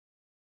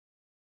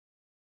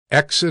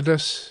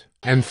Exodus.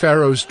 And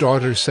Pharaoh's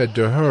daughter said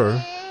to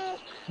her,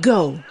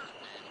 Go.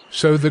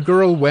 So the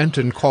girl went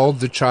and called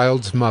the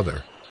child's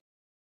mother.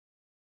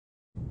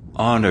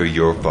 Honor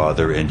your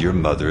father and your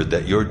mother,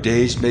 that your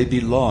days may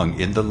be long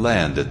in the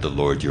land that the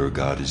Lord your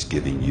God is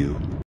giving you.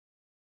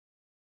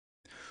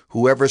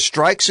 Whoever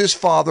strikes his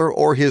father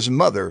or his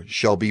mother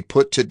shall be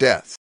put to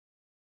death.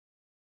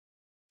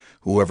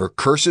 Whoever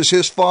curses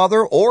his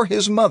father or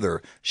his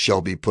mother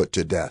shall be put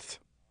to death.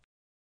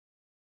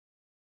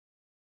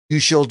 You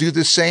shall do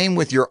the same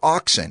with your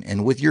oxen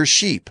and with your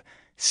sheep.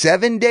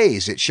 7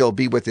 days it shall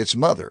be with its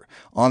mother.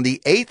 On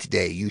the 8th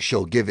day you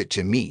shall give it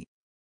to me.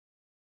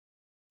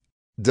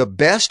 The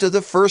best of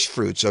the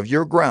firstfruits of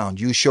your ground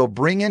you shall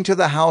bring into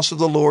the house of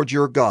the Lord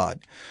your God.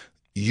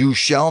 You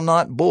shall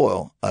not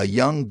boil a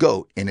young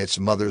goat in its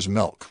mother's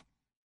milk.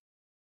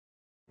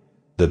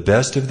 The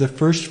best of the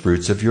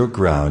firstfruits of your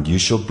ground you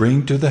shall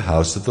bring to the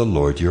house of the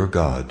Lord your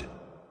God.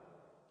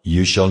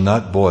 You shall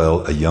not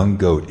boil a young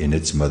goat in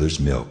its mother's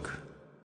milk.